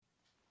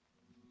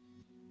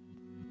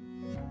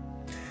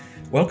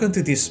Welcome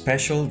to this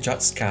special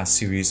Jutscast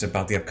series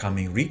about the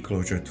upcoming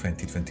Clojure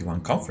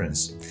 2021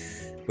 conference.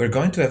 We're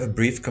going to have a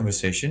brief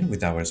conversation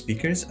with our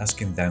speakers,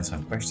 asking them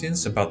some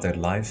questions about their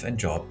life and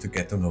job to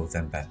get to know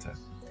them better.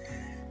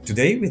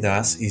 Today with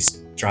us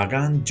is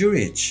Dragan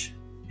Djuric.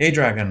 Hey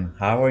Dragan,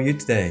 how are you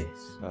today?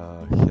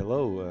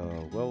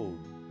 Hello.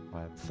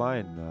 I'm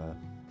fine.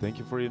 Thank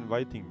you for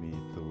inviting me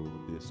to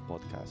this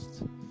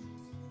podcast.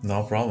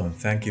 No problem,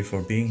 thank you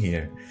for being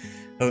here.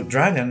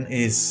 Dragan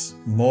is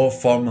more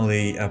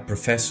formally a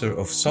professor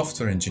of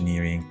software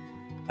engineering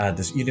at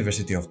the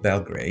University of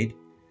Belgrade,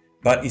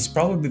 but is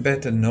probably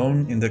better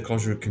known in the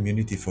Clojure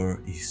community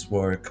for his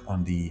work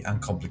on the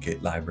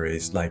uncomplicated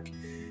libraries like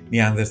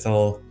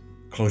Neanderthal,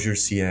 Clojure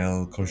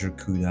CL, Clojure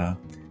CUDA,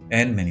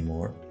 and many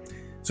more.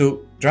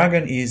 So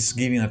Dragan is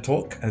giving a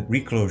talk at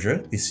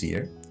Reclosure this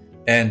year,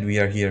 and we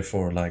are here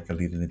for like a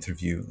little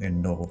interview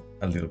and know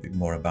a little bit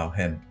more about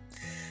him.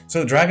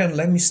 So Dragan,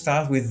 let me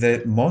start with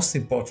the most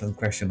important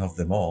question of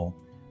them all.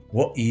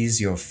 What is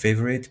your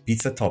favorite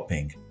pizza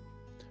topping?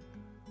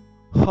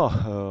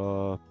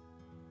 Huh,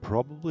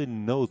 Probably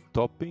no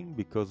topping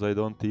because I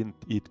don't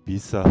eat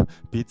pizza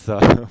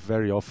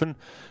very often,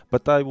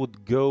 but I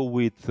would go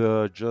with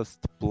just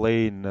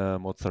plain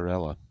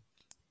mozzarella,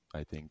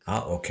 I think.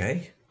 Ah,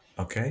 okay.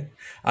 Okay.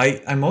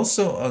 I'm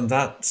also on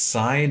that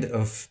side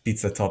of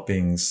pizza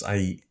toppings.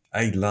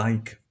 I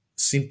like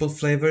simple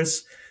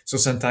flavors. So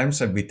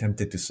sometimes I'd be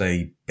tempted to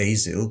say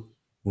basil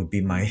would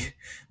be my Mhm.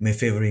 my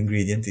favorite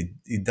ingredient.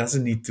 It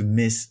doesn't need to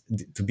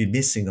be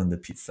missing on the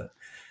pizza.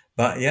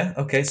 But yeah,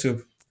 okay,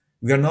 so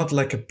we are not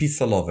like a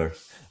pizza lover.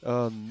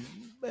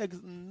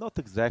 Not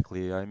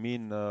exactly. I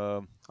mean,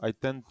 I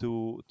tend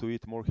to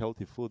eat more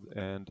healthy food,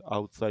 and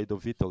outside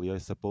of Italy, I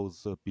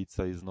suppose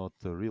pizza is not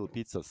real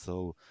pizza.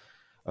 So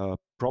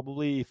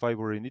probably, if I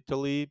were in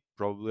Italy,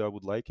 probably I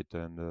would like it,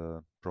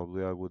 and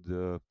probably I would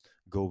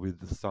go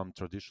with some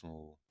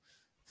traditional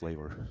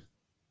flavor,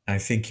 I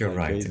think you're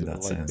right in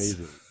that like sense.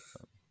 basil.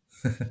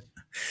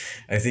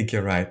 I think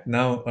you're right.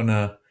 Now, on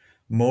a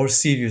more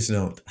serious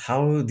note,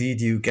 how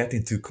did you get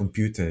into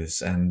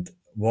computers and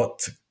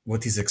what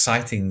is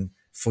exciting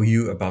for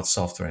you about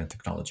software and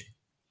technology?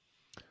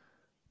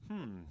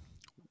 Hmm.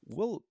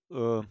 Well,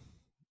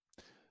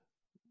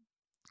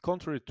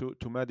 contrary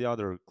to many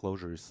other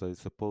closures, I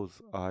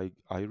suppose I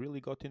really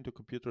got into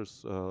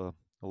computers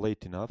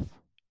late enough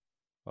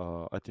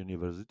at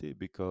university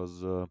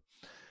because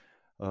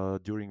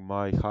during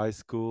my high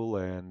school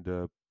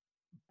and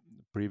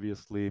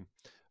previously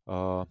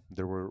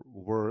there were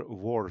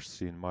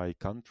wars in my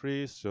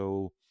country,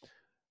 so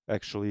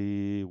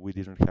actually we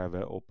didn't have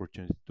an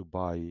opportunity to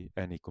buy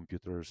any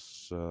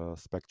computers,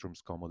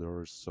 Spectrums,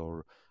 Commodores,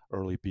 or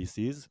early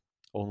PCs.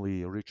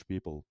 Only rich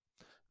people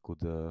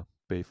could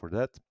pay for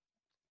that.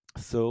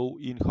 So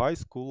in high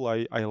school,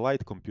 I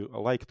liked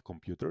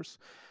computers,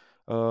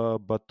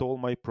 but all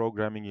my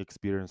programming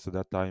experience at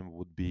that time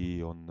would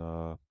be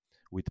on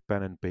with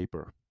pen and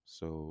paper.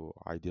 So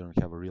I didn't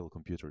have a real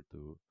computer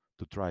to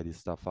try this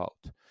stuff out.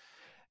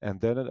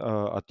 And then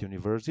at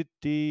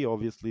university,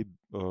 obviously,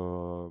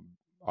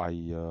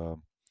 I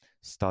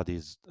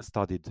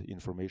studied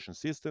information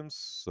systems.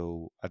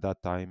 So at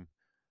that time,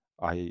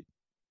 I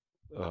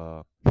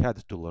had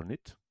to learn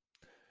it,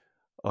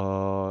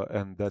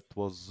 and that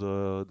was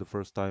the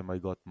first time I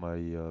got my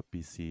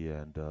PC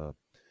and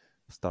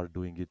start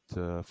doing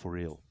it for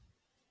real.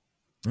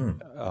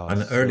 Hmm.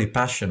 An early So,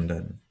 passion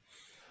then.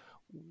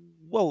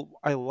 well,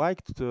 I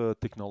liked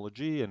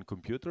technology and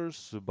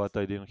computers, but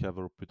I didn't have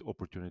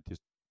opportunities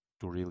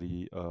to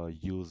really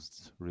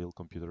use real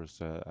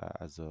computers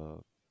as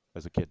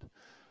a kid.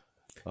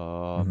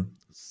 Uh, Mhm.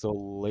 so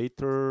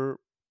later,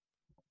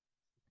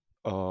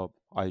 uh,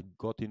 I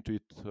got into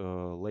it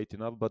late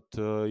enough, but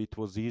it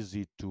was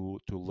easy to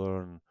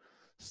learn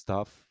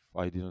stuff.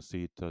 I didn't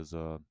see it as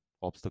a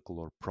obstacle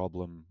or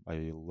problem.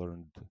 I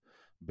learned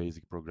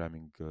basic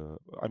programming.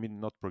 I mean,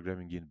 not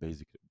programming in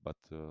basic, but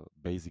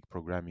basic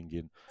programming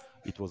in.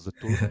 It was a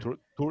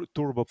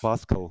Turbo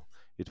Pascal.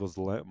 It was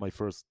my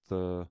first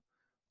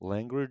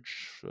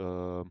language.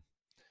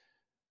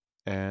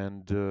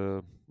 And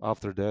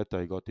after that,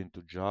 I got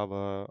into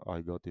Java.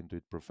 I got into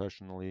it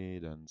professionally,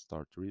 then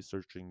start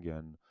researching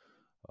and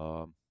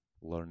um,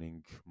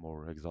 learning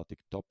more exotic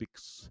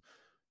topics.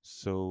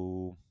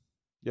 So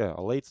yeah,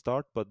 a late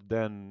start, but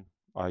then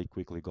I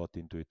quickly got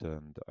into it,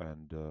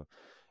 and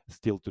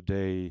still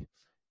today,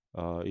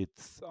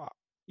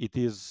 it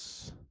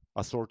is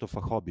a sort of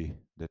a hobby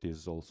that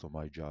is also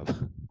my job.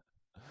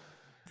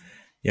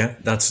 Yeah,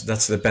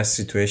 that's the best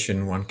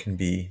situation one can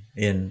be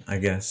in, I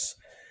guess.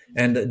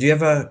 And do you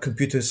have a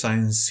computer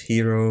science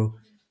hero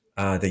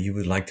that you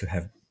would like to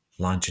have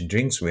lunch and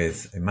drinks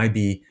with? It might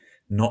be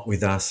not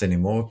with us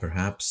anymore,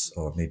 perhaps,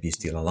 or maybe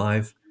still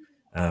alive.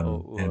 And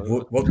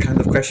Oh, what kind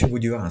of question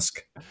would you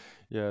ask?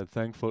 yeah,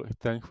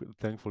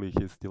 thankfully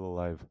he's still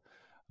alive.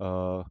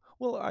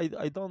 Well,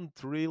 I don't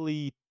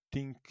really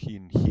think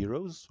in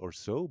heroes or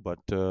so, but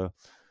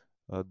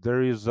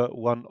there is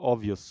one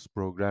obvious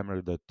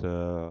programmer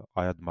that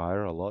I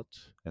admire a lot,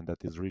 and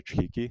that is Rich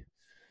Hickey.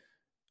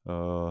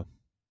 Uh,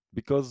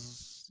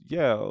 because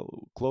yeah,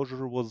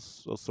 Clojure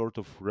was a sort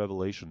of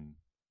revelation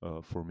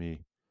for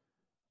me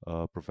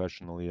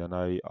professionally, and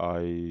I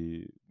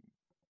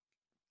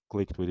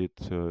clicked with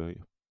it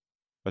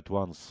at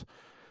once.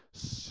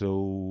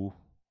 So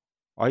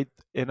I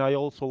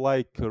also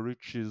like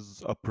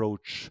Rich's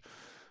approach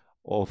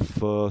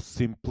of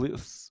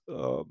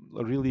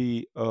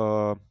really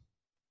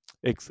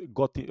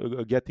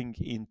getting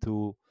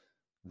into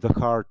the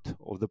heart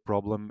of the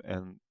problem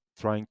and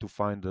trying to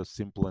find a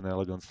simple and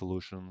elegant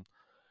solution.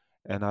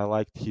 And I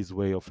liked his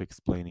way of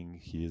explaining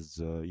his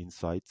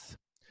insights.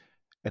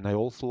 And I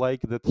also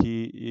like that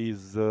he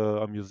is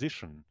a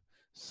musician.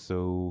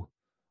 So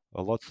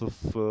lots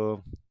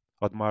of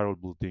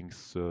admirable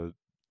things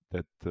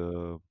that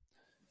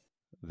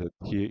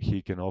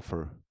he can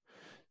offer.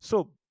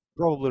 So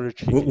probably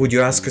Rich, Would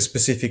you ask a he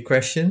specific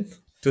question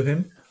to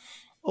him?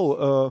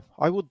 oh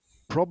I would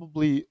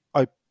probably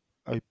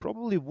I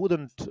probably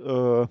wouldn't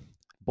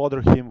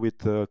bother him with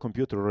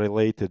computer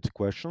related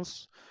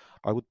questions.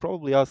 I would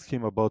probably ask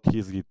him about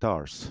his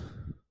guitars.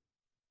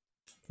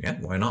 Yeah,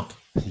 why not?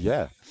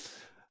 Yeah.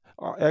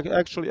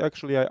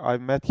 Actually, I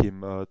met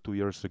him 2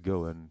 years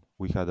ago, and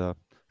we had a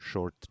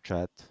short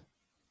chat.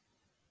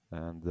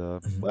 And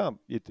well,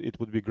 it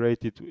would be great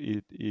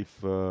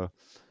if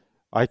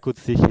I could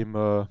see him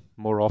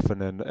more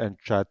often and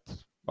chat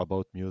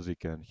about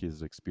music and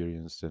his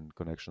experience and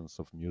connections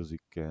of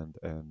music and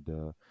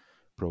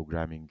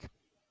programming.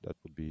 That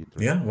would be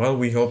Yeah, interesting. well,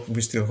 we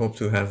still hope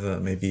to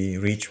have maybe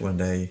reach one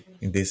day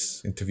in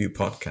this interview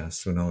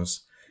podcast. Who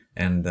knows?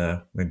 And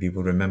maybe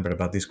we'll remember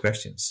about these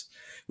questions.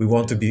 We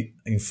want to Yeah. be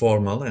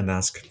informal and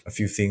ask a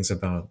few things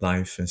about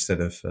life instead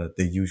of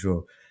the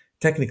usual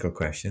technical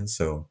questions.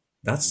 So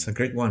that's a Mm.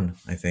 great one,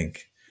 I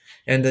think.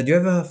 And do you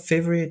have a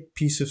favorite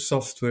piece of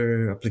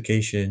software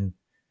application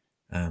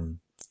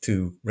um,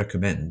 to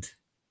recommend?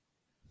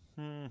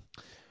 Hmm.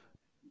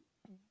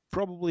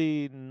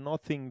 Probably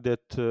nothing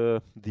that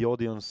the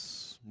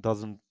audience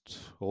doesn't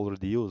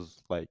already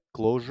use, like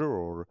Clojure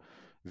or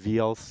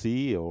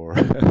VLC or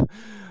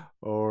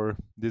or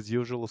this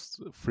usual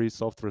free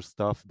software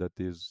stuff that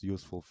is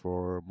useful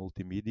for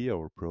multimedia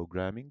or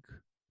programming.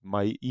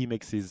 My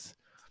Emacs is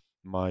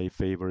my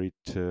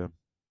favorite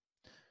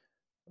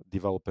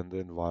development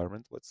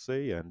environment, let's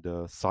say, and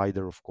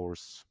Cider, of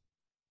course.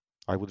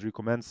 I would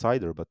recommend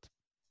Cider, but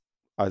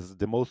as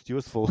the most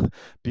useful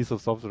piece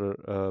of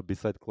software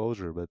beside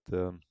Clojure, but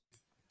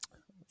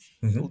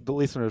Hmm. the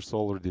listeners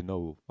already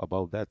know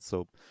about that,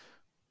 so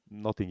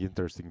nothing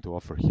interesting to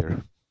offer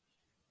here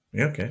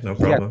Yeah, okay, no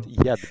yet. problem.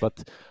 Yet,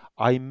 but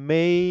I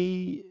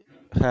may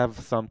have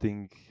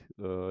something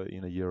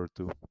in a year or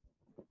two.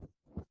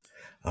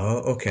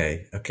 Oh,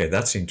 okay, okay,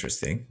 that's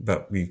interesting.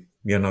 But we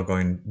are not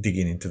going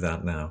digging into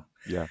that now.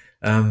 Yeah.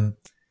 Um,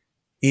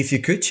 if you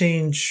could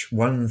change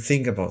one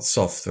thing about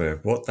software,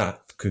 what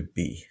that could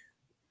be?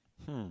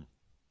 Hmm.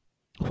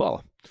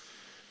 Well,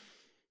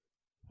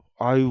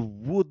 I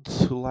would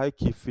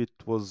like if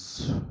it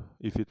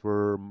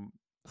were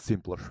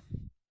simpler.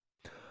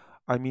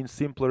 I mean,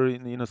 simpler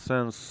in a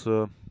sense.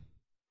 A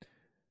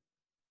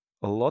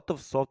lot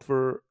of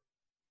software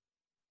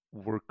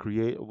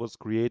was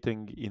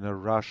creating in a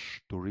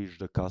rush to reach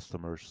the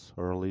customers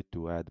early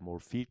to add more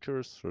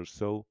features or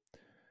so.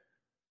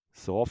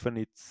 So often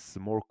it's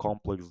more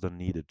complex than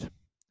needed.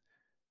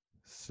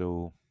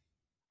 So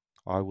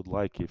I would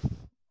like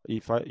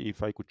if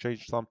I could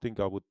change something,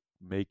 I would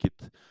make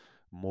it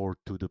more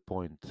to the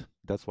point.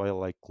 That's why I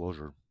like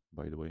Clojure,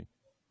 by the way.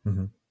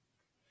 Hmm.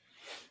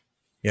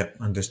 Yeah,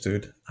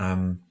 understood.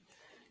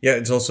 Yeah,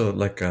 it's also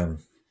like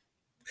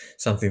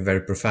something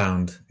very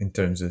profound in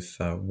terms of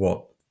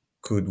what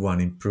could one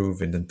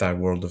improve in the entire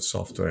world of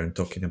software. And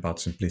talking about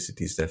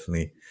simplicity is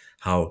definitely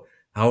how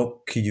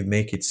could you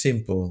make it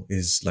simple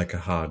is like a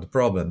hard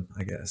problem,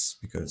 I guess,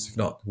 because if Mhm.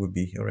 not, it would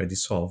be already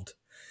solved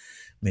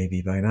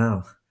maybe by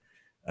now.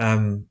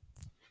 Um,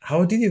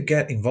 how did you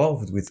get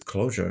involved with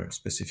Clojure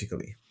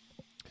specifically?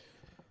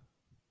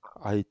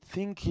 I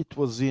think it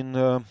was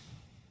uh,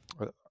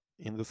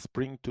 in the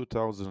spring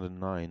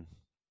 2009,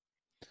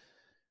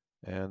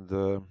 and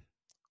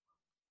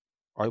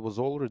I was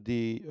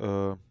already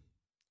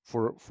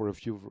for a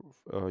few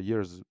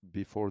years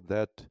before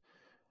that.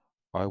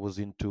 I was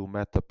into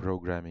meta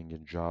programming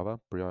in Java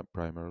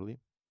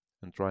primarily,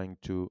 and trying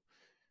to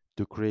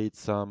create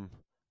some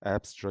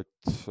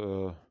abstract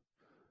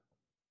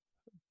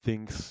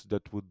things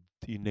that would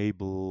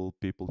enable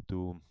people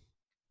to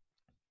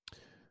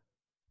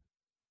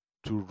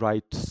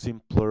write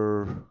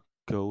simpler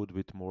code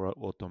with more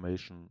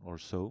automation or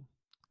so.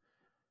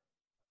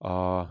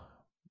 Uh,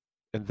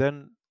 and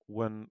then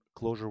when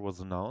Clojure was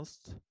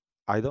announced,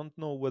 I don't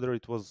know whether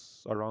it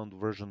was around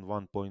version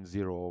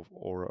 1.0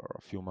 or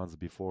a few months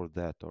before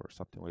that or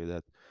something like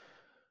that.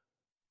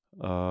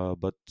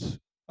 But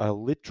I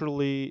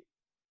literally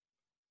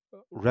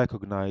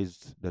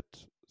recognized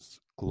that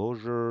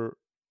Clojure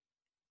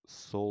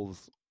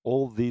solves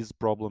all these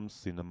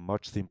problems in a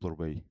much simpler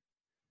way.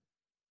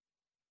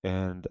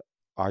 And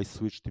I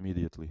switched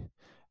immediately.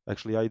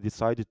 Actually, I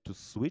decided to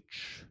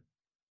switch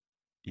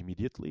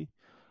immediately.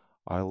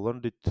 I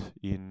learned it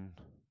in,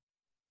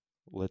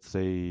 let's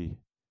say,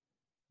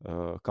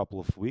 a couple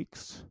of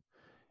weeks,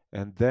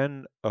 and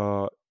then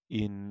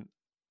in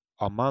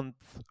a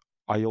month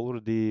I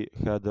already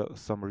had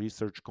some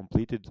research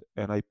completed,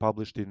 and I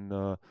published in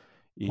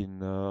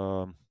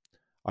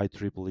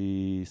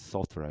IEEE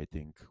Software, I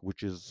think,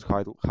 which is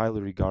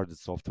highly regarded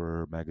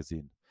software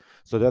magazine.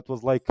 So that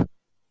was like,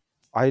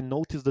 I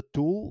noticed a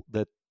tool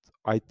that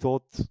I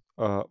thought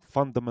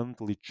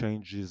fundamentally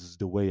changes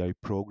the way I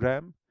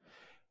program,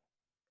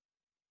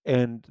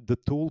 and the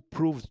tool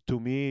proved to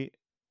me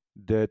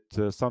that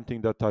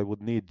something that I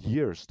would need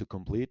years to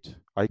complete,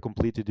 I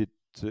completed it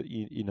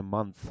in a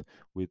month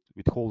with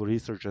whole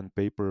research and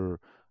paper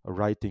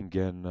writing,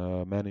 and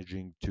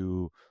managing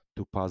to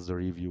pass the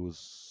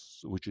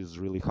reviews, which is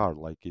really hard.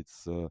 Like,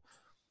 it's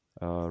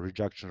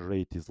rejection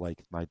rate is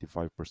like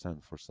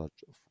 95% for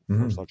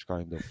Hmm. such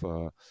kind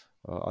of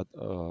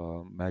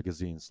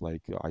magazines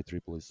like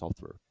IEEE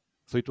software.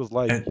 So it was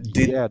like, And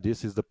yeah,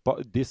 this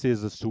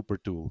is a super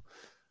tool.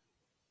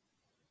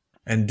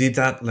 did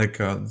that, like,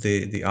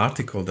 the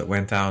article that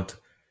went out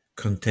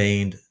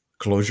contained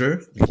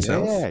Clojure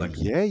itself? Yeah, Like,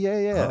 yeah, yeah,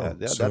 yeah.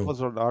 oh, That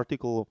was an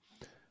article.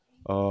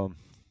 Um,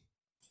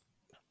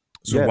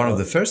 so yeah. one of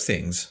the first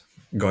things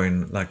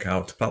going like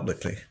out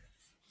publicly.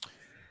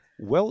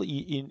 Well,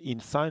 in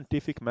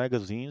scientific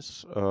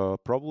magazines,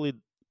 probably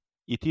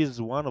it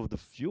is one of the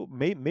few.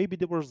 Maybe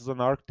there was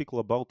an article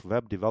about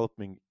web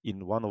development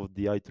in one of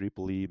the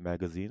IEEE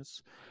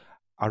magazines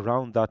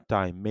around that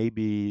time,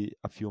 maybe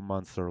a few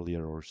months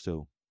earlier or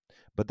so.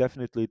 But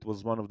definitely, it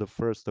was one of the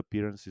first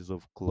appearances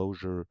of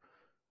Clojure,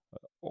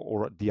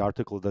 or the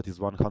article that is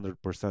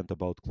 100%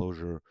 about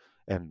Clojure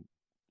and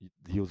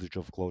the usage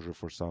of Clojure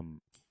for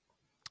some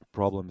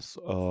problems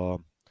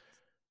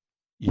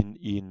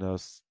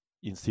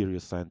in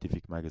serious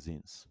scientific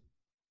magazines.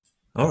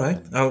 All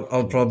right, And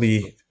I'll yeah, so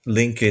probably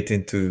link it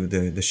into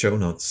the show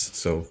notes,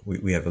 so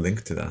we have a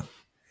link to that.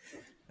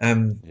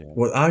 yeah.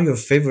 What are your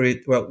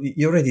favorite? Well,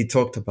 you already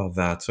talked about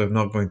that, so I'm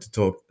not going to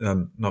talk.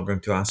 Not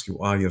going to ask you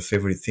what are your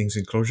favorite things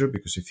in Clojure,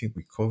 because I think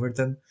we covered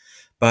them.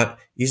 But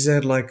is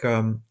there like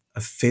a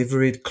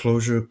favorite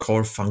Clojure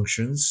core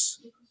functions?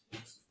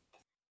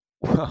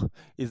 Well,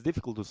 it's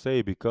difficult to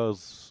say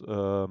because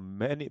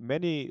many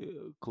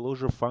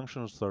Clojure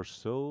functions are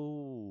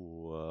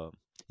so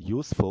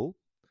useful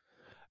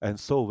and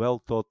so well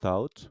thought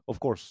out. Of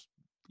course,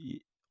 y-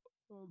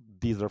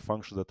 these are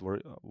functions that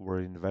were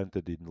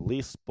invented in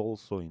Lisp,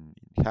 also in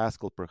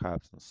Haskell,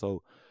 perhaps, and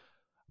so.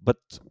 But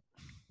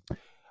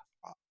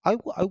I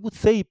would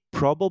say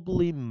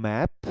probably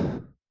map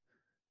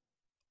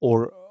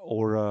or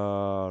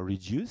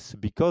reduce,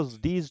 because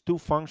these two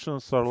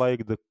functions are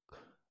like the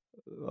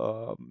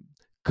um,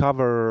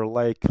 cover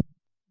like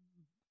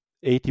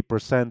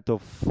 80%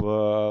 of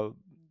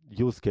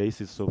use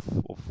cases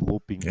of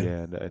looping Yeah.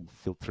 and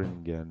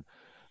filtering and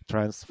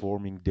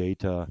transforming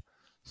data.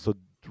 So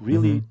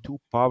really Hmm. two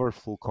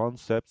powerful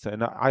concepts.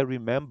 And I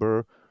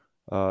remember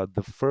uh,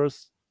 the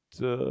first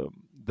uh,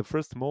 the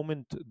first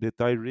moment that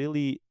I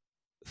really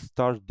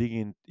start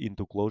digging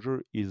into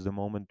Clojure is the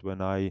moment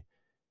when I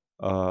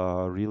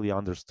really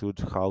understood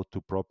how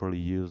to properly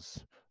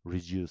use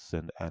reduce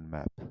and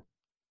map.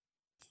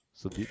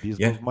 So this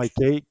Yeah. was my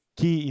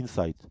key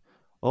insight.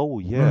 Oh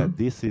yeah, Hmm.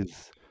 this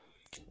is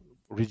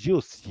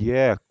reduce.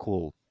 Yeah,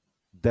 cool.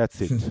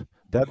 That's it.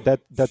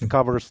 That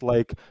covers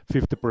like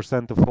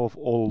 50% of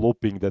all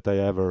looping that I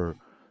ever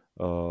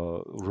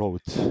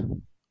wrote.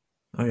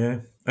 Oh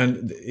yeah,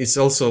 and it's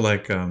also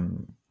like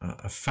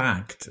a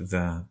fact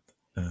that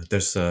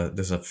there's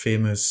a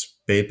famous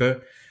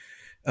paper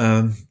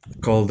um,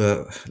 called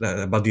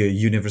about the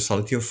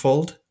universality of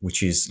fold,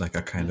 which is like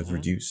a kind of Hmm.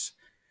 reduce.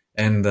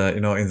 And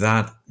in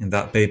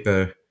that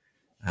paper,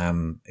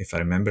 if I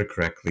remember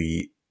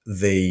correctly,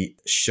 they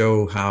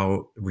show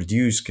how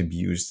reduce can be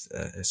used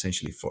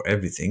essentially for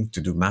everything,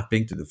 to do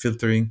mapping, to do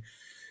filtering,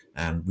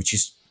 which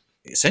is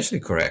essentially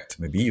correct.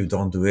 Maybe you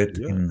don't do it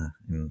Yeah, in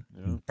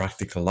yeah,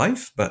 practical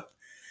life, but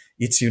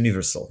it's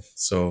universal.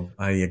 So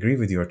I agree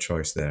with your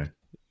choice there.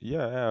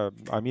 yeah, yeah.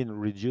 I mean,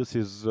 reduce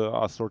is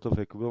a sort of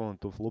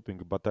equivalent of looping,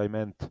 but I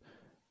meant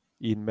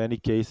in many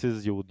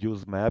cases you would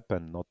use map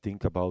and not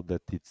think about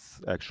that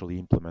it's actually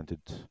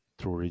implemented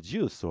through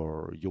reduce,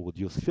 or you would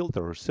use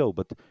filter or so.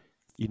 But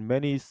in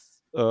many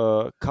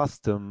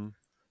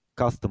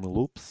custom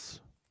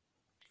loops,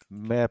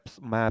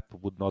 map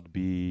would not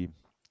be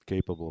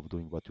capable of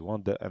doing what you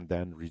want, and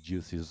then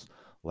reduce is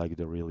like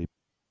the really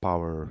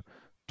power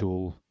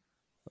tool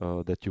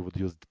that you would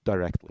use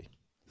directly.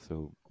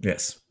 So,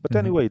 Yes. but Hmm.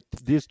 anyway,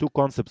 these two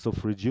concepts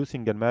of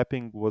reducing and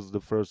mapping was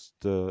the first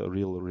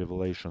real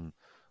revelation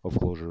of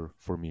Clojure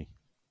for me.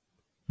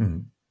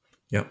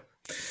 Yeah.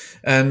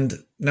 And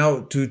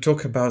now to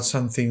talk about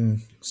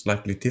something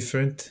slightly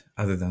different,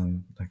 other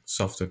than like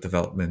software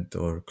development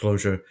or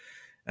closure.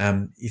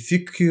 If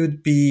you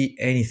could be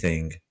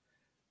anything,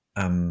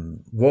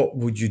 what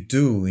would you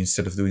do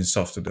instead of doing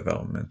software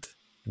development?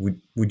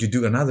 Would you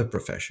do another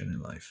profession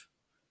in life?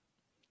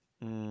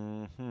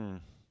 Hmm.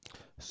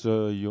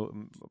 So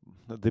you,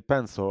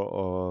 depends.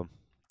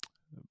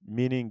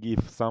 Meaning,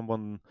 if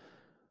someone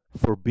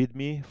forbid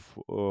me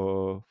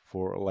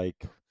for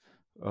like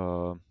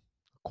uh,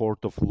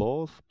 court of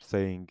law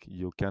saying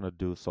you cannot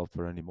do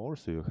software anymore,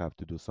 so you have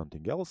to do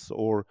something else,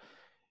 or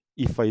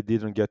if I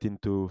didn't get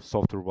into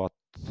software, what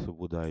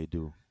would I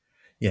do?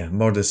 Yeah,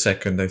 more the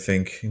second, I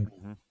think.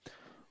 Mhm.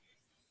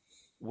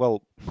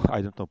 Well,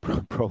 I don't know,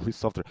 probably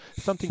software,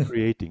 something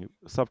creating,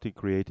 something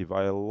creative.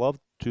 I love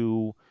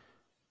to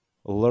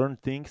learn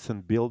things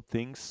and build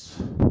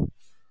things.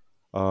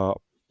 Uh,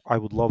 I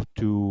would love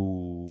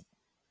to,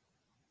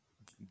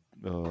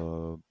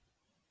 uh,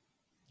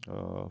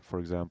 for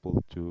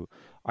example, to.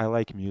 I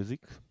like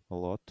music a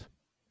lot.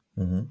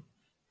 Hmm.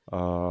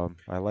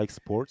 I like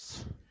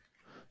sports.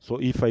 So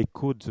if I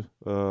could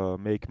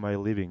make my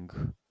living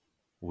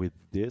with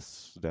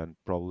this, then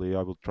probably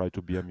I will try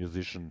to be a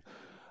musician.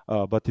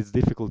 But it's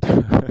difficult.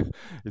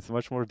 It's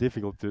much more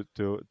difficult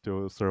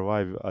to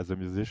survive as a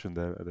musician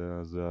than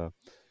as a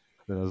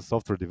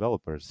software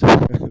developer.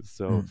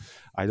 So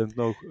I don't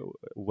know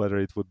whether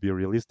it would be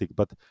realistic.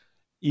 But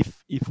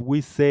if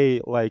we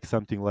say like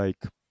something like,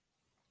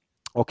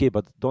 okay,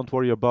 but don't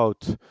worry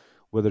about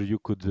whether you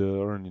could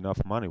earn enough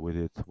money with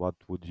it. What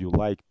would you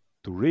like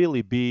to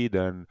really be?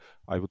 Then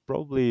I would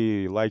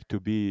probably like to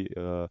be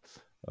uh,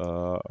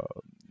 a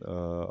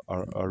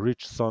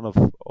rich son of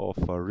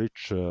a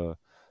rich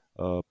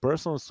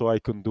person, so I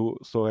can do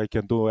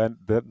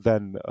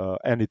then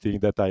anything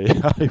that I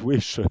I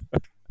wish,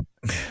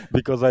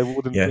 because I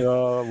wouldn't Yeah,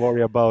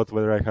 worry about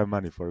whether I have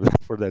money for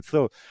for that.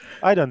 So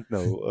I don't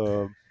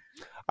know.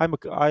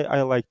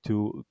 I like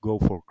to go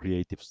for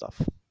creative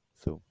stuff.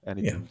 So yeah,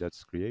 anything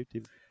that's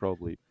creative,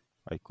 probably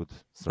I could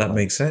that survive.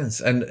 makes sense.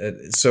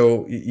 And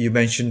so you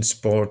mentioned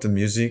sport and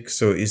music.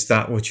 So is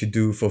that what you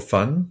do for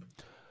fun?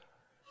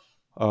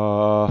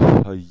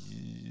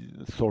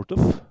 Sort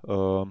of.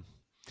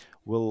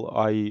 Well,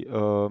 I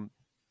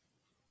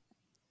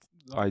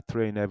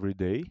train every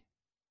day,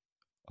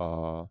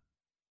 uh,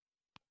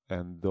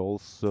 and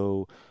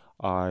also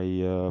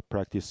I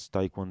practice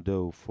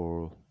Taekwondo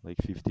for like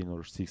 15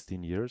 or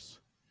 16 years,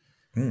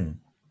 Hmm.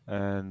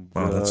 and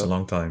Wow, that's a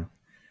long time.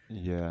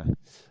 yeah,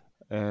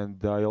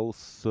 and I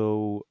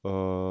also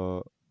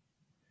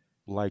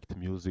liked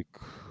music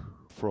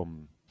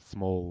from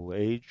small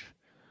age.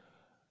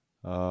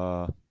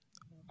 Uh,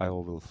 I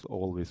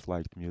always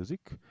liked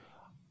music.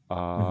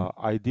 Hmm.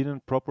 I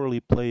didn't properly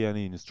play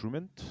any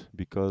instrument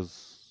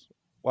because,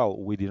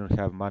 well, we didn't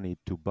have money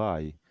to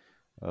buy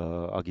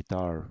a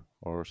guitar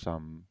or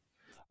some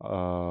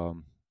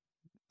um,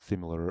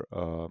 similar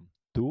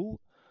tool.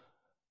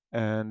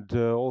 And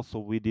also,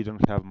 we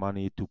didn't have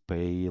money to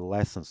pay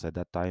lessons at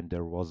that time.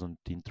 There wasn't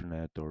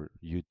internet or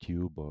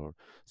YouTube, or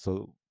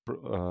so.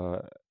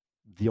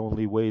 The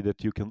only way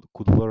that you can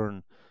could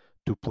learn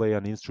to play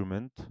an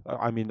instrument.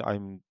 I mean,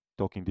 I'm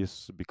talking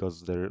this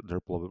because there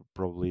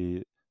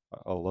probably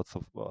lots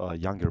of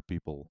younger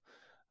people,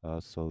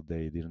 so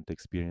they didn't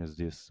experience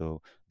this.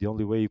 So the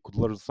only way you could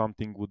learn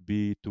something would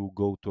be to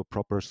go to a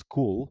proper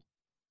school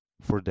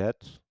for that,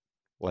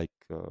 like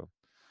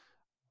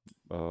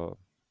uh,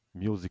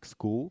 music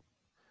school.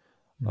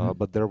 Hmm.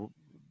 But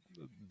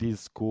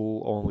this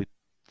school only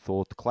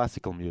taught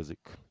classical music.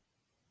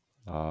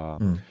 Uh,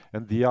 Mm.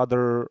 and the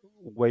other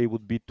way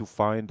would be to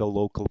find a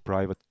local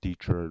private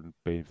teacher and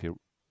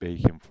pay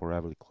him for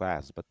every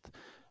class. But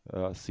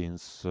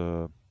since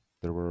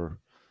there were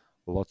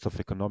lots of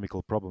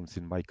economical problems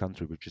in my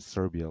country, which is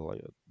Serbia,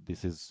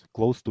 this is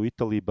close to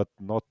Italy, but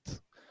not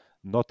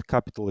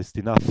capitalist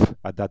enough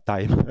at that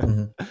time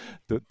Hmm.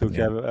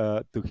 Yeah.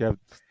 to have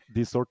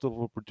these sort of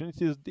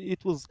opportunities.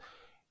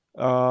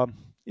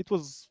 Um, it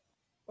was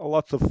a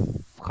lot of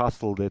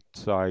hassle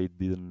that I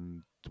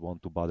didn't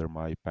want to bother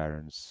my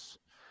parents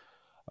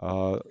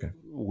uh, Okay.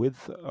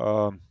 with.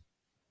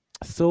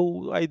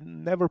 So I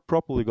never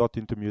properly got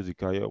into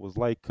music. I was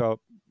like a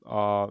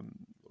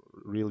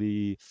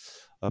really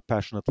a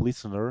passionate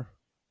listener,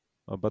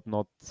 but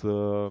not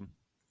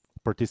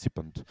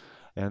participant.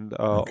 And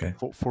Okay.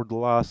 for the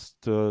last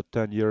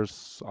 10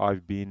 years,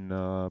 I've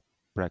been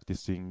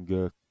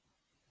practicing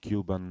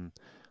Cuban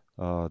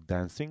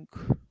dancing.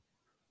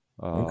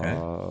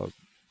 Okay. Uh,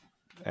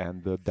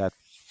 and that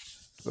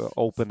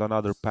opened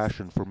another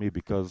passion for me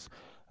because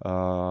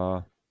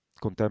uh,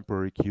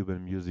 contemporary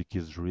Cuban music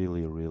is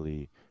really,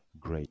 really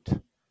great,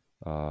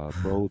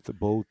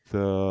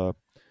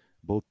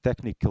 both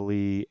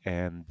technically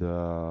and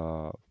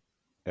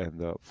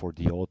for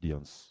the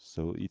audience.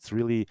 So it's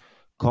really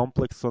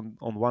complex on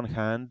one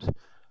hand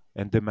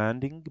and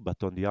demanding,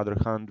 but on the other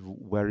hand,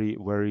 very,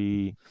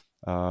 very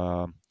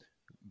uh,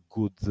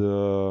 good,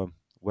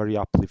 very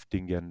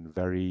uplifting and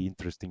very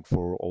interesting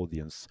for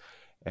audience.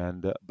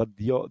 And but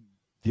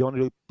the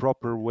only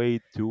proper way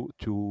to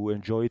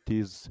enjoy it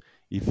is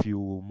if you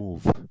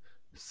move.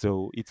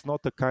 So it's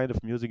not a kind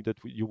of music that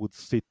you would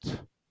sit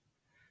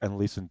and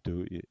listen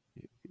to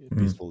Mm.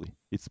 peacefully.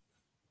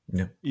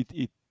 Yeah.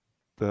 It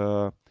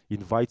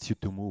invites you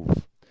to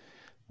move.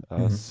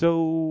 Uh, Hmm. so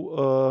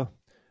uh,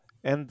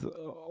 and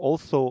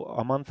also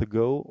a month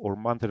ago or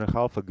month and a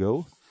half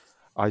ago,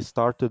 I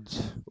started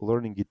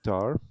learning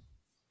guitar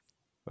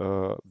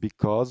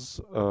because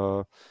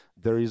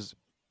there is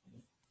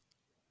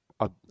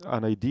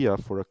an idea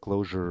for a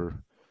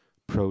Clojure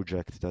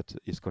project that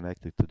is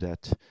connected to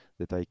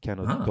that I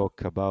cannot Ah,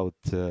 talk about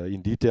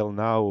in detail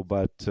now,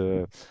 but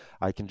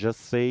I can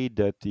just say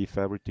that if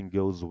everything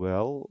goes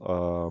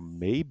well,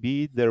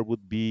 maybe there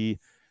would be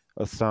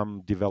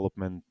some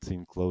development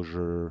in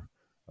Clojure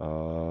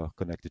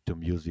connected to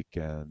music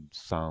and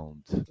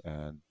sound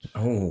and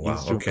oh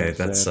wow. Okay,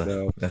 instruments and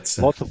that's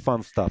lots of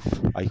fun stuff.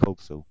 I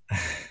hope so,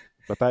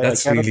 but I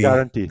that's cannot really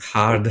guarantee.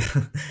 hard.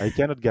 I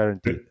cannot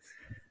guarantee.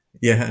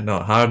 Yeah, no,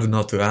 hard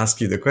not to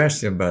ask you the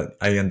question, but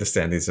I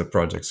understand it's a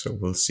project, so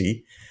we'll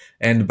see.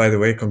 And by the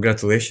way,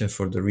 congratulations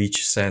for the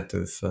rich set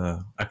of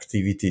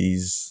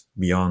activities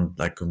beyond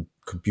like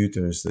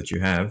computers that you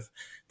have.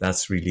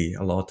 That's really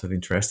a lot of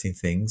interesting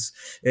things.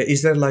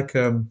 Is there like,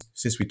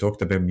 since we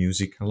talked about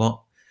music a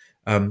lot,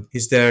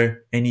 is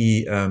there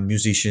any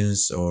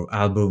musicians or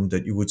album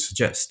that you would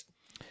suggest?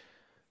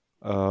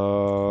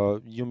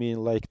 You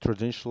mean like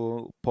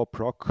traditional pop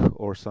rock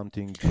or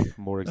something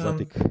more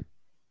exotic? Um,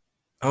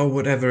 or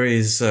whatever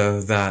is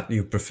that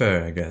you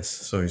prefer, I guess.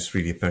 So it's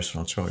really a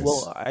personal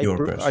Well, choice, I your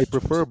I personal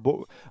choice. prefer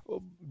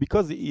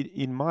because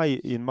in my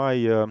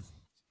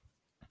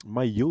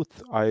my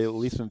youth I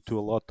listened to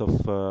a lot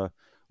of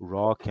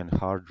rock and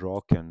hard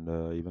rock and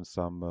even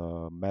some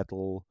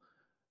metal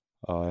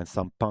and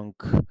some punk.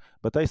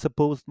 But I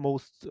suppose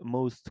most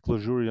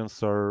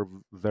Clojurians are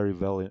very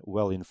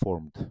well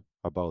informed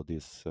about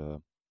this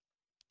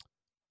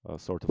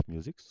sort of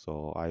music.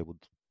 So I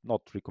would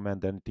not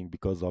recommend anything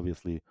because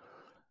obviously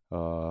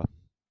uh,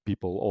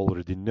 people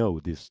already know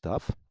this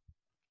stuff.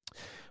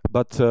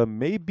 But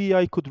maybe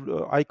I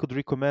could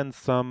recommend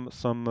some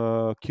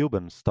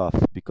Cuban stuff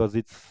because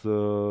it's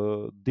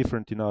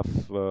different enough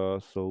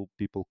so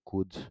people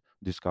could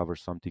discover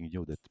something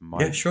new that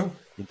Yeah, might sure.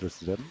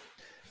 interest them.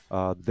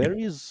 Yep.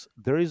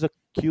 There is a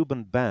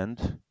Cuban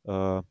band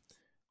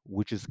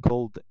which is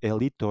called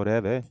Elito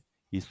Reve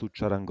y su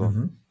Charangon.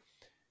 Hmm.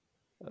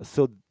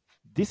 So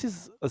this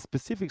is a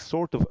specific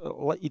sort of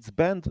it's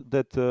band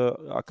that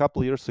a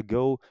couple years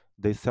ago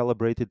they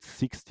celebrated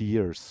 60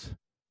 years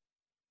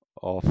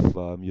of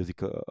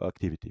music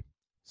activity.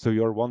 So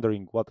you're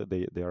wondering what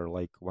they are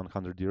like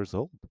 100 years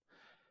old,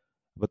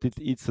 but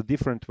it's a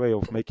different way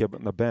of making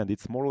a band.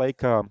 It's more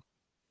like a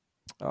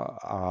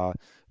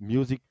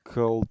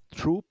musical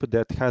troupe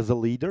that has a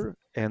leader,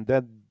 and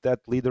then that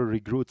leader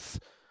recruits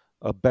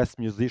best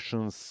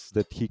musicians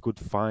that he could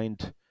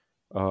find,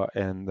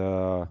 and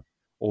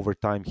over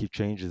time he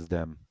changes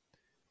them.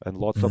 And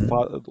lots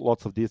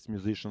of these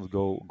musicians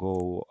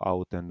go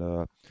out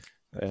and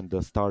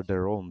start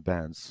their own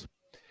bands.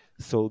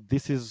 So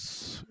this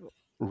is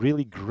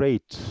really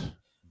great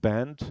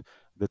band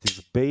that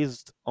is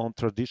based on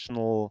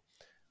traditional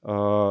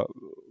uh,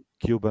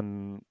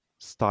 Cuban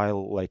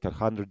style, like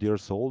 100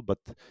 years old, but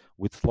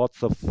with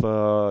lots of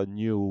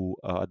new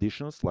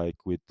additions, like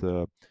with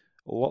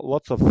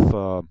lots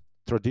of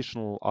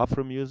traditional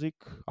Afro music,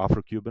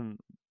 Afro Cuban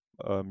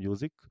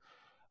music,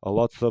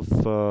 lots of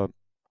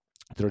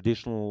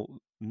traditional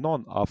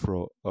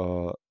non-Afro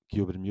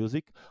Cuban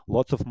music,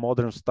 lots of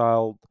modern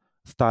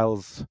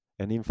styles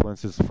and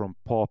influences from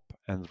pop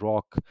and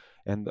rock,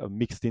 and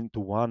mixed into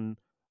one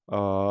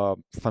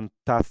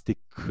fantastic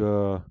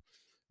uh,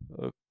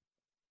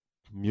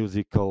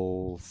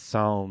 musical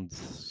sound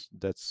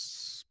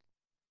that's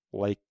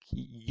like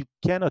you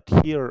cannot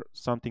hear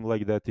something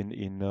like that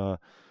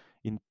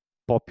in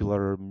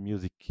popular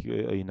music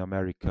in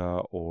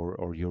America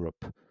or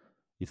Europe.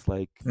 It's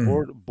like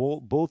Mm.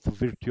 both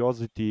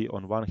virtuosity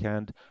on one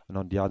hand and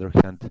on the other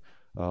hand,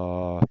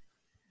 uh,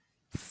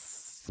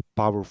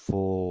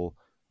 powerful,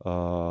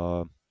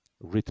 uh,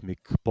 rhythmic,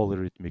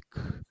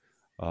 polyrhythmic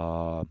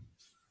uh,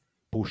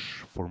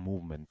 push for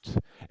movement.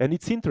 And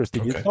it's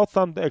interesting. It's Okay. not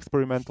some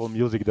experimental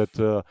music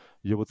that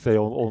you would say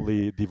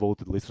only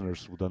devoted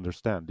listeners would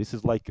understand. This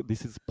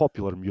is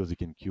popular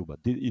music in Cuba.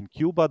 In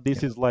Cuba,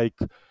 Yeah. this is like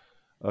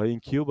I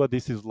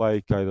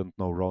don't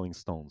know Rolling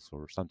Stones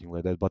or something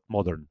like that, but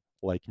modern,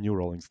 like new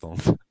Rolling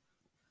Stones.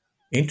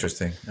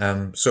 Interesting.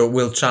 So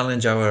we'll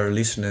challenge our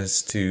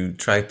listeners to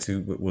try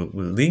to, we'll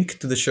link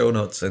to the show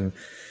notes and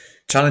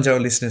challenge our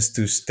listeners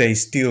to stay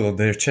still on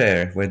their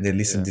chair when they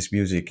listen Yeah. to this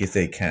music if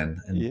they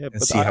can, Yeah, and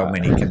but see how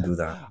many can do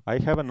that. I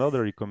have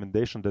another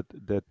recommendation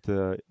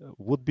that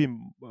would be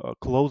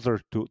closer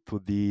to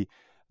the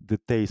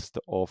taste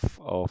of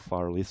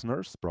our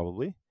listeners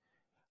probably.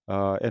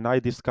 And I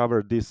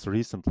discovered this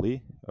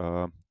recently.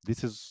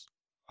 This is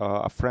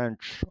a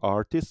French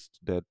artist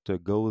that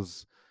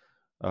goes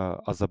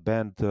as a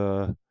band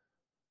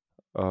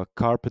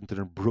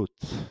Carpenter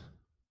Brut,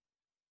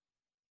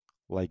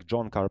 like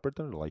John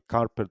Carpenter, like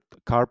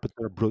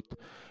Carpenter Brut,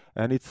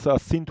 and it's a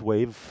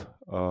synthwave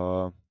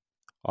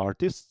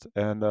artist.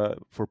 And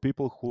for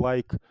people who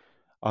like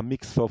a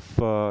mix of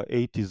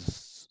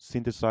 80s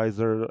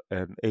synthesizer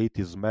and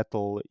 80s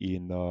metal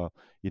in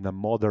a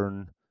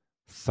modern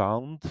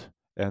sound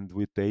and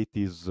with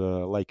 80s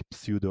like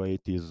pseudo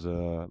 80s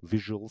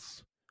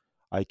visuals.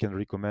 I can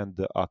recommend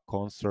a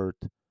concert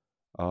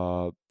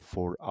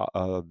for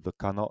the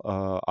canal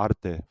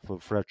Arte, for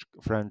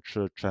French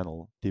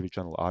channel, TV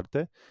channel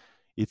Arte.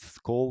 It's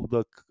called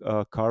the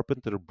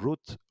Carpenter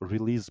Brut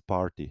Release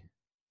Party.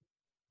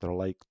 There are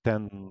like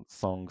 10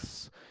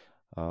 songs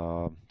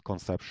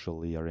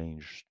conceptually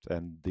arranged,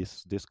 and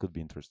this could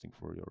be interesting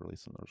for your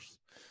listeners.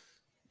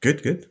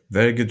 Good, good.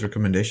 Very good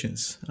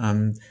recommendations.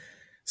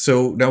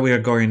 So now we are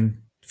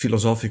going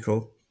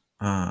philosophical,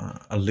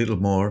 a little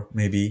more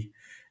maybe,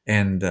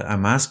 and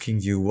I'm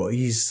asking you, what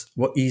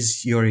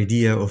is your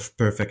idea of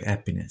perfect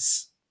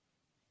happiness?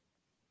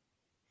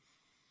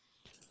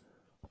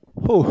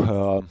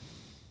 Oh,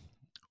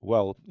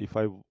 well, if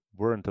I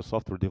weren't a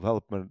software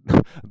development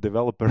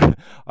developer,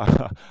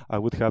 I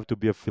would have to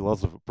be a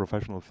philosopher,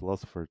 professional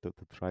philosopher, to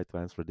try to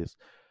answer this.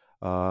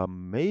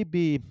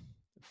 Maybe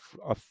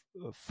a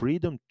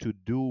freedom to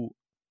do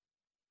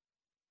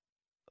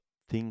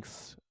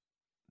things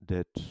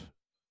that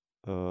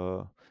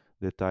uh,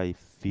 that I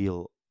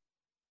feel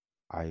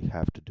I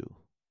have to do.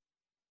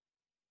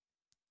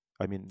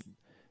 I mean,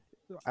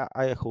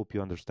 I hope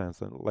you understand.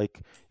 So,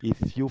 like,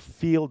 if you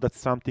feel that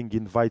something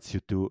invites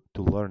you to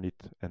learn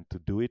it and to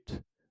do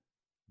it,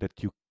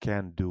 that you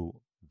can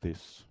do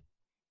this,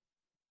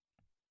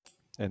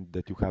 and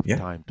that you have Yeah.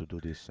 time to do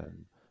this.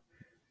 And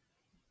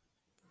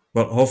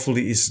Well,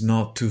 hopefully it's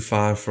not too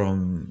far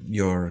from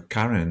your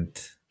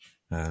current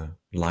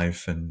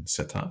life and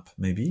setup.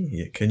 Maybe.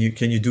 Yeah. Can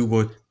you do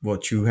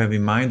what you have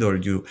in mind, or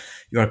you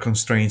are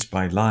constrained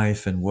by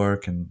life and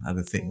work and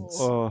other things?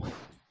 uh,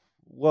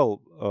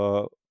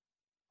 well,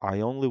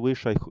 I only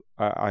wish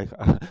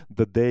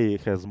the day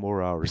has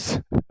more hours,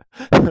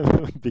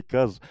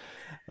 because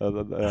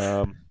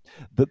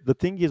the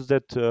thing is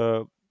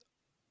that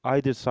I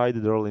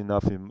decided early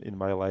enough in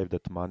my life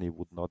that money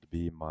would not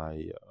be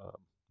my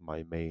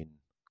main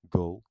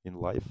goal in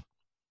life.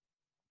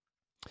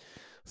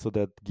 So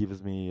that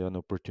gives me an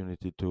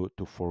opportunity to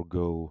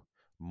forego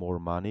more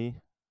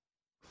money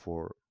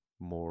for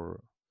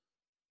more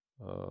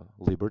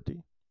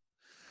liberty.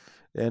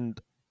 And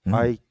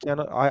Mm.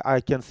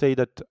 I can say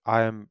that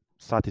I am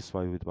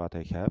satisfied with what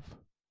I have,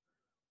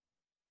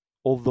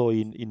 although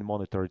in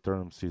monetary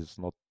terms is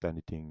not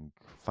anything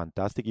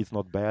fantastic. It's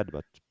not bad,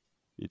 but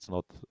it's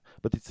not,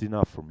 but it's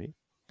enough for me.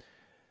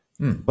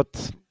 Mm.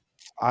 But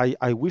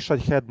I wish I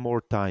had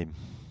more time,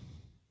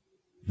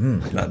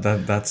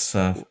 That's.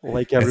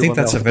 like I think everyone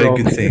that's a else very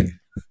good probably. thing.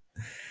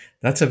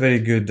 That's a very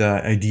good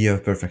idea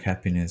of perfect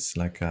happiness,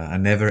 like a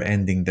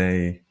never-ending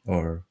day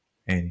or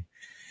any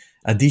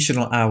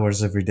additional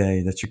hours every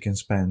day that you can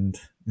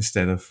spend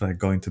instead of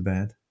going to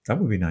bed. That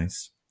would be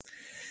nice.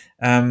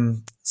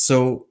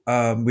 So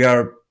we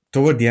are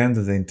toward the end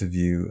of the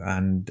interview,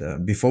 and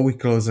before we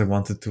close, I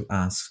wanted to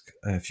ask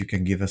if you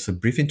can give us a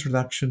brief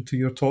introduction to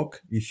your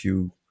talk, if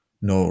you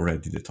know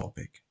already the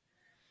topic.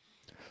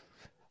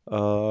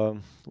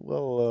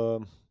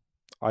 Well,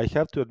 I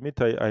have to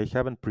admit I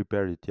haven't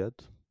prepared it yet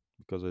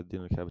because I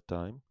didn't have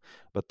time,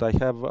 but I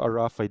have a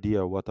rough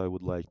idea what I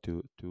would like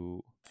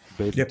to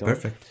base Yeah, it on.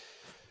 perfect.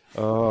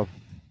 Uh,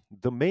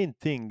 the main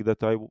thing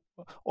that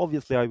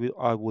obviously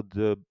I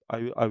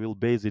will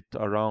base it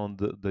around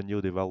the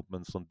new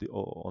developments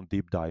on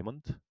Deep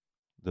Diamond,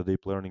 the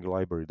deep learning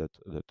library that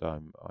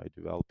I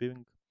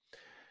developing.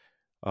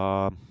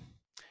 Um,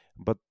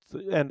 but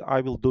and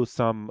I will do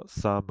some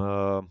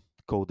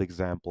code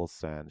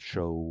examples and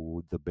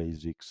show the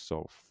basics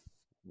of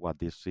what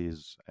this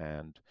is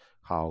and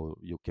how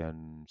you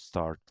can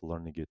start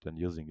learning it and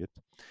using it.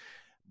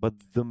 But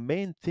the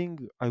main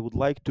thing I would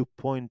like to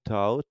point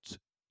out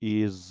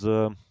is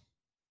how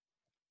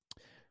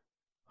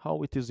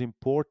it is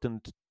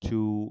important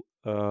to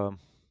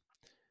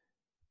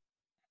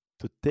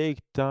take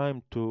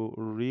time to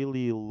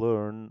really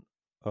learn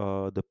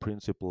the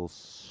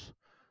principles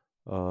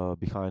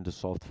behind the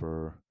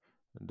software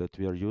that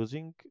we are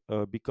using,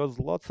 because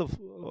lots of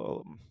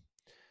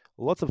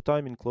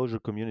time in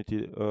Clojure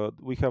community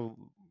we have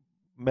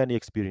many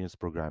experienced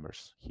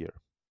programmers here,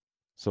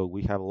 so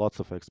we have lots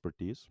of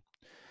expertise.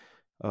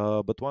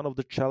 But one of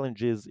the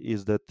challenges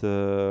is that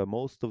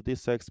most of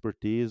this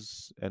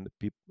expertise and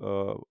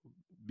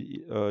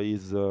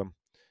is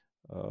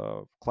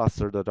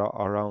clustered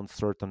around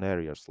certain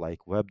areas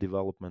like web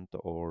development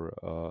or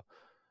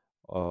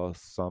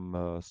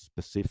some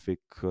specific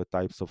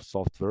types of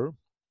software.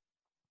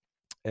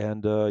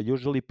 And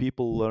usually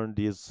people learn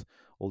these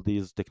all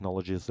these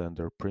technologies and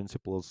their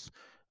principles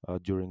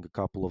during a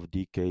couple of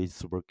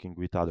decades working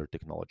with other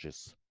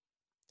technologies,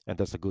 and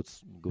that's a good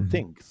Mhm.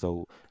 thing.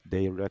 So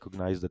they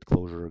recognize that the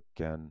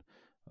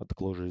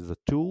Clojure is a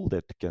tool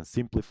that can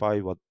simplify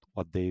what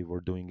they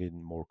were doing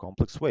in more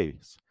complex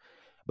ways.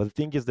 But the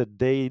thing is that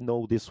they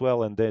know this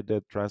well and they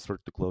transfer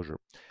to Clojure.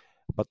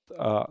 But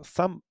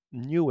some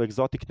new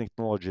exotic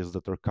technologies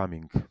that are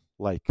coming,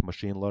 like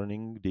machine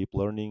learning, deep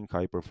learning,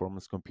 high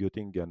performance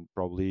computing, and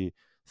probably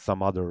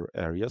some other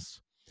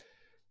areas,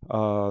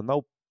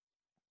 now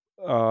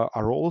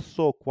are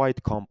also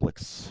quite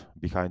complex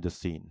behind the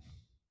scene.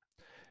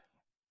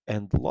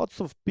 And lots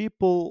of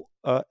people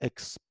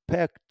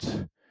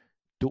expect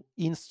to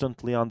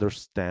instantly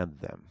understand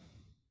them,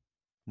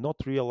 not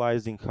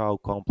realizing how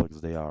complex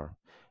they are,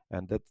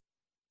 and that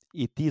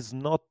it is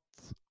not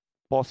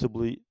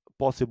possibly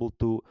possible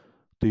to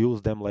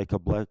use them like a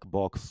black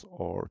box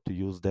or to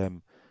use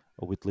them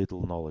with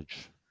little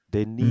knowledge.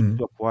 They need Mm.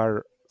 to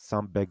acquire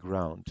some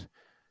background.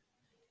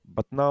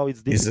 But now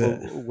it's Is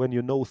difficult when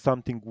you know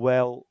something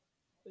well.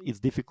 It's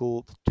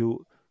difficult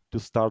to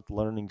start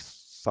learning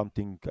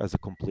something as a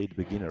complete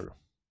beginner.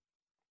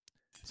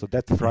 So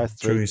that yeah,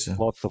 true. frustrates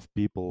lots of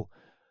people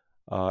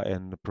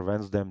and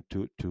prevents them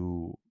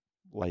to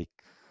like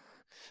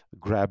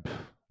grab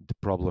the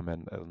problem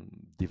and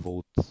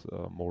devote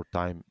more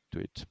time to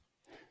it.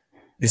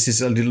 This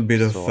is a little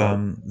bit of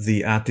So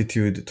the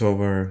attitude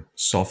toward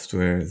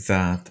software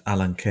that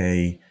Alan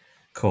Kay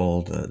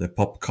called the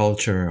pop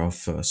culture of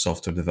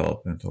software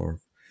development, or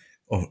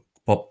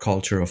pop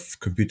culture of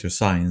computer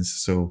science.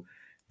 So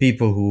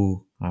people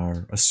who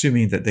are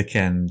assuming that they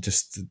can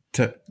just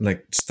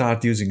like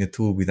start using a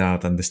tool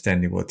without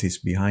understanding what is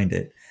behind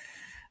it,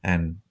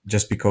 and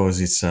just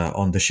because it's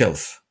on the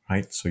shelf,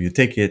 right? So you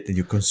take it and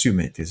you consume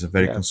it. It's a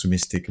very yeah,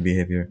 consumistic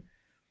behavior.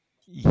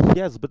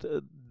 yes, but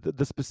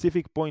the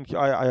specific point,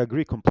 I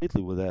agree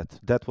completely with that.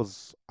 That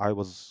was I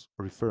was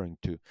referring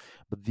to.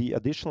 But the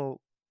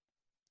additional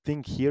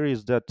thing here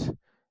is that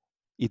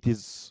it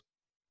is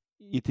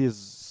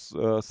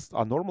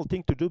a normal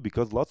thing to do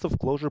because lots of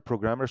Clojure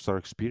programmers are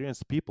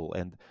experienced people,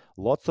 and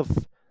lots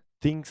of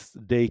things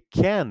they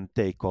can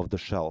take off the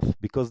shelf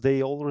because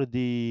they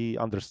already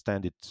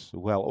understand it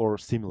well, or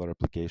similar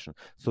application.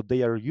 So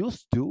they are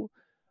used to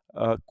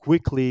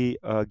quickly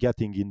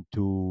getting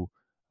into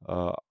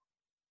uh,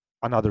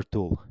 another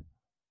tool.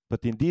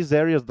 But in these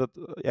areas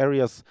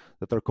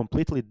that are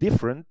completely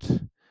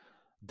different,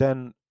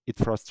 then it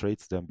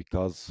frustrates them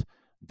because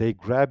they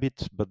grab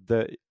it, but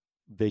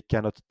they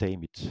cannot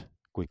tame it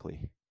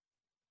quickly.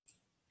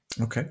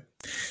 Okay,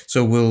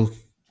 so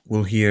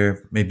we'll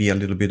hear maybe a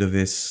little bit of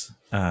this,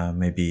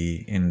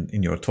 maybe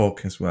in your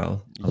talk as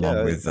well,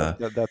 along Yeah, with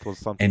that was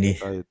something that any.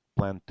 I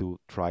plan to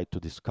try to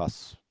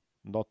discuss,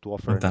 not to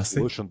offer any Fantastic.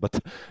 solution, but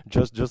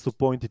just to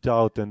point it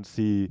out and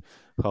see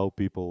how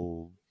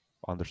people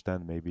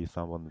understand. Maybe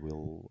someone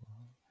will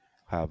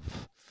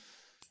have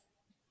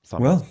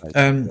some Well,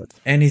 insights into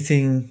that.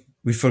 anything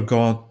we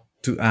forgot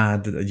to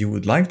add that you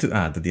would like to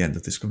add at the end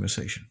of this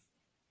conversation?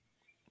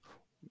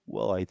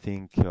 Well, I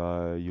think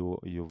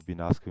you've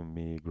been asking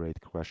me great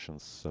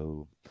questions,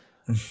 so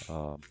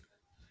uh,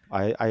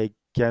 I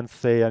can't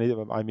say any.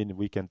 I mean,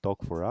 we can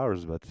talk for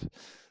hours, but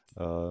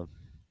uh,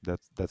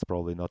 that's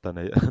probably not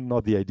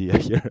not the idea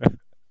here.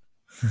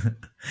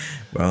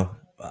 Well,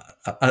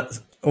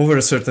 over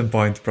a certain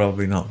point,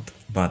 probably not.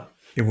 But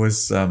it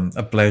was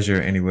a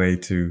pleasure anyway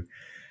to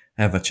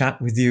have a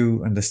chat with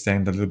you,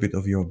 understand a little bit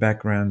of your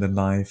background and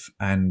life,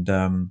 and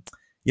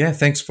yeah,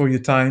 thanks for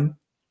your time.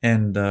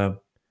 And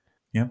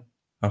yeah,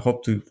 I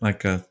hope to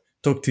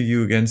talk to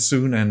you again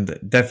soon, and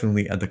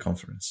definitely at the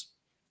conference.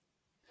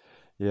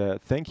 Yeah,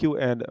 thank you.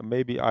 And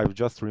maybe I've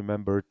just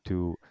remembered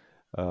to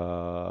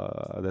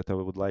that I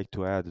would like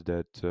to add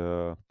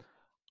that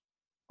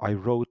I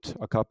wrote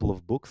a couple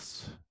of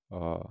books,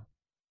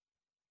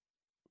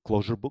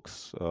 Clojure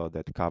books,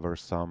 that cover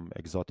some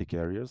exotic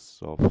areas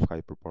of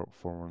high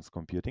performance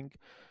computing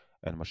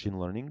and machine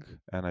learning,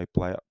 and I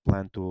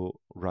plan to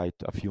write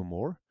a few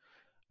more.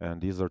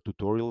 And these are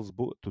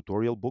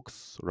tutorial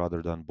books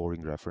rather than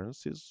boring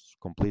references,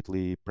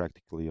 completely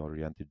practically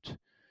oriented.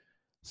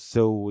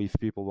 So if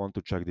people want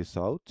to check this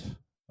out,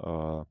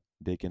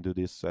 they can do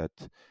this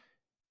at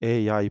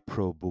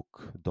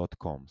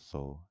aiprobook.com.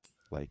 So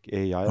like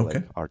AI, like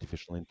Okay.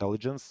 artificial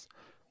intelligence,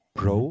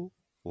 Hmm. pro,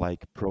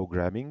 like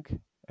programming,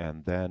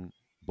 and then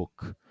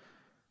book.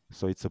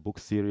 So it's a book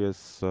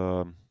series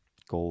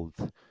called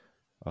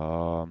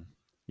um,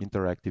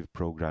 Interactive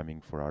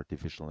Programming for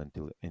Artificial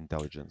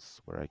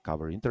Intelligence, where I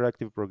cover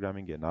interactive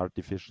programming and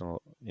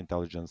artificial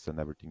intelligence and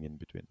everything in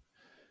between.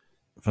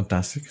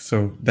 Fantastic.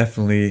 So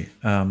definitely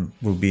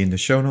will be in the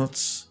show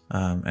notes.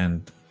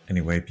 And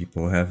anyway,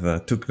 people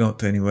have took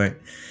note anyway.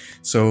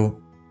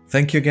 So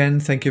thank you again.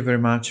 Thank you very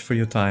much for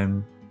your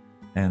time,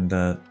 and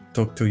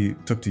talk to you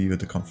at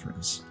the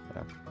conference.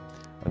 Yeah.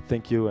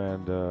 Thank you,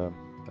 and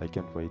I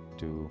can't wait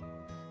to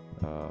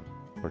uh,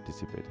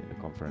 participate in the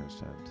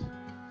conference and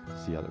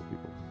see other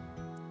people.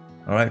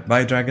 All right.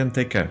 Bye, Dragon.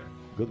 Take care.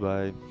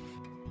 Goodbye.